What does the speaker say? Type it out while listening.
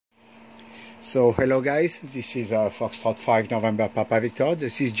So hello guys, this is Foxtrot 5 November Papa Victor.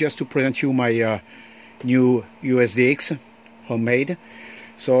 This is just to present you my new uSDX homemade.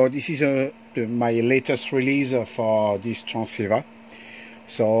 So this is my latest release for this transceiver.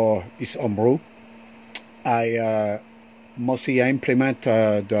 So it's homebrew. I mostly implement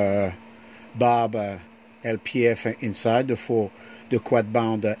the Bard LPF inside for the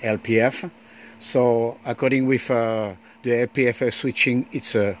Quadband LPF. So according with the LPF switching,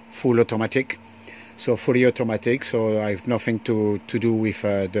 it's full automatic, so fully automatic. So I have nothing to do with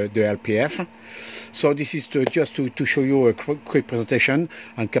the LPF. So this is just to show you a quick presentation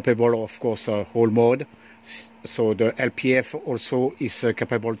and capable, of course, whole mode. So the LPF also is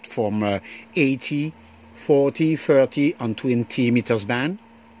capable from 80, 40, 30 and 20 meters band.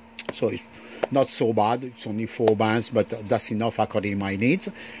 So it's not so bad. It's only 4 bands, but that's enough according to my needs.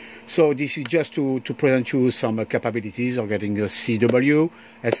 So this is just to present you some capabilities of getting a CW,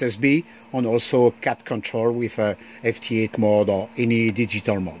 SSB, and also CAT control with a FT8 mode or any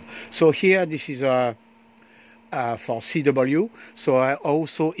digital mode. So here this is for CW. So I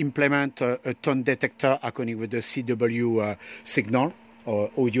also implement a tone detector according with the CW signal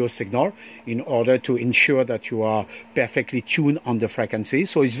or audio signal in order to ensure that you are perfectly tuned on the frequency.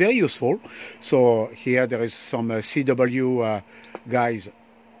 So it's very useful. So here there is some CW guys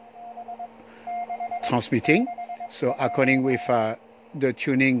transmitting. So according with the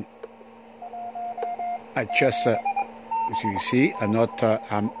tuning, I just as you see, I'm not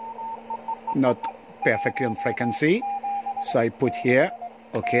perfectly on frequency. So I put here,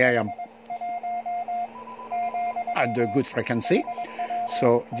 okay, I am at the good frequency.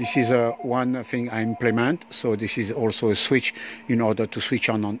 So this is one thing I implement. So this is also a switch in order to switch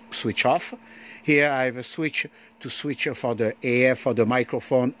on and switch off. Here I have a switch to switch for the AF for the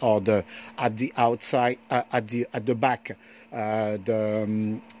microphone, or the at the outside at the back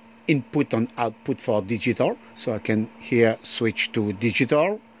the input and output for digital. So I can here switch to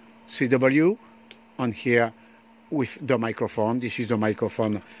digital CW, and here with the microphone. This is the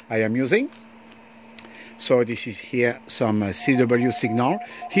microphone I am using. So this is here some CW signal.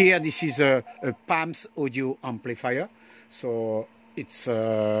 Here this is a PAMS audio amplifier. So it's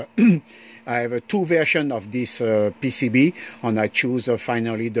I have 2 versions of this PCB, and I choose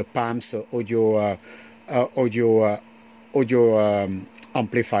finally the PAMS audio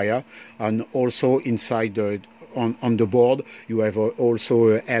amplifier. And also inside on the board you have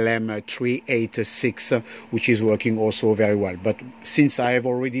also LM386, which is working also very well. But since I have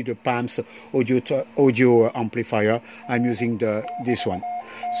already the PAMS audio amplifier, I'm using this one.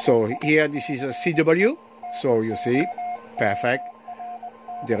 So here this is a CW. So you see, perfect.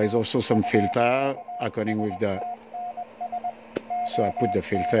 There is also some filter according with the, so I put the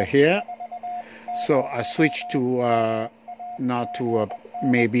filter here. So I switch to now to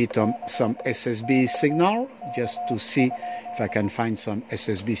maybe some SSB signal, just to see if I can find some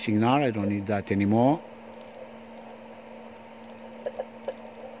SSB signal. I don't need that anymore.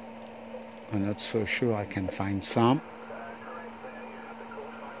 I'm not so sure I can find some.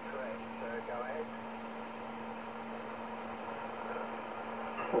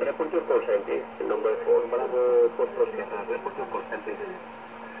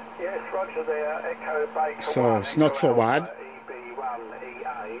 So it's not so bad.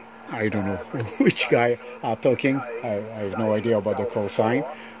 I don't know which guy are talking. I have no idea about the call sign.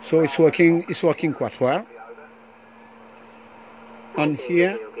 So it's working quite well. And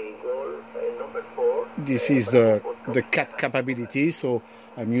here this is the CAT capability. So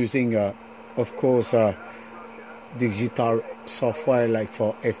I'm using of course digital software like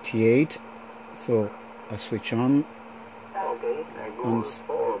for FT8. So I switch on, and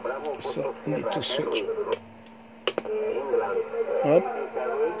so I need to switch up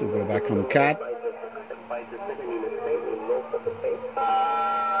to go back on CAT.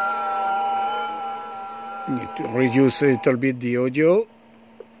 Need to reduce a little bit the audio.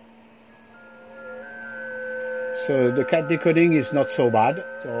 So the CAT decoding is not so bad,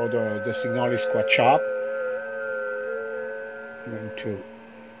 so the signal is quite sharp.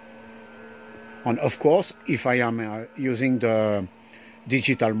 And of course, if I am using the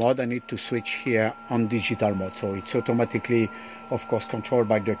digital mode, I need to switch here on digital mode. So it's automatically, of course, controlled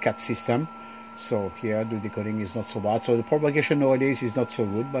by the CAT system. So here the decoding is not so bad. So the propagation nowadays is not so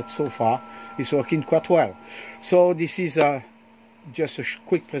good, but so far it's working quite well. So this is just a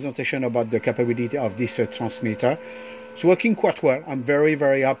quick presentation about the capability of this transmitter. It's working quite well. I'm very,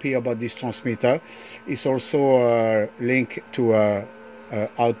 very happy about this transmitter. It's also linked to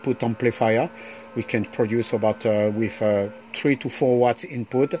output amplifier. We can produce about with 3 to 4 watts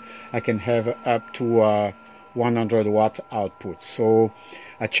input. I can have up to 100 watt output. So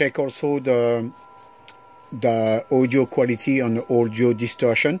I check also the audio quality and the audio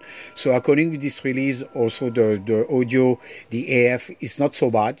distortion. So according to this release, also the audio, the AF is not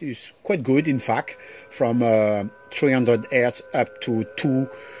so bad. It's quite good, in fact, from 300 Hz up to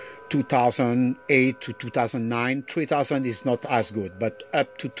 2008 to 2009. 3000 is not as good, but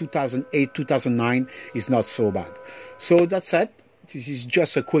up to 2008, 2009 is not so bad. So that's it. This is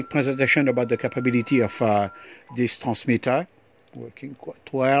just a quick presentation about the capability of this transmitter. Working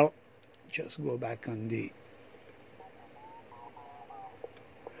quite well. Just go back on the...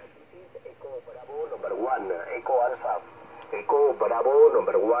 Echo Alpha, Echo Bravo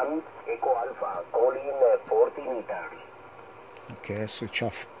 #1, Echo Alpha, calling 40 meters. Okay, switch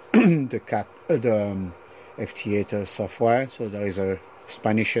off the FTDI software. So there is a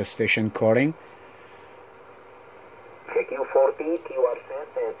Spanish station calling. CQ40,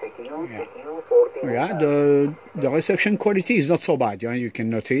 CQ40. Yeah, the reception quality is not so bad, yeah, you can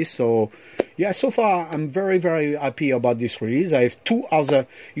notice. So yeah, so far I'm very, very happy about this release. I have 2 other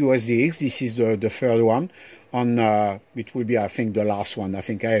uSDX. This is the third one. On it will be, I think, the last one. I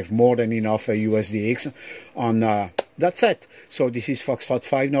think I have more than enough uSDX. On that's it. So this is Foxtrot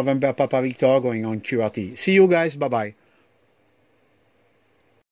 5 November Papa Victor going on QRT. See you guys. Bye bye.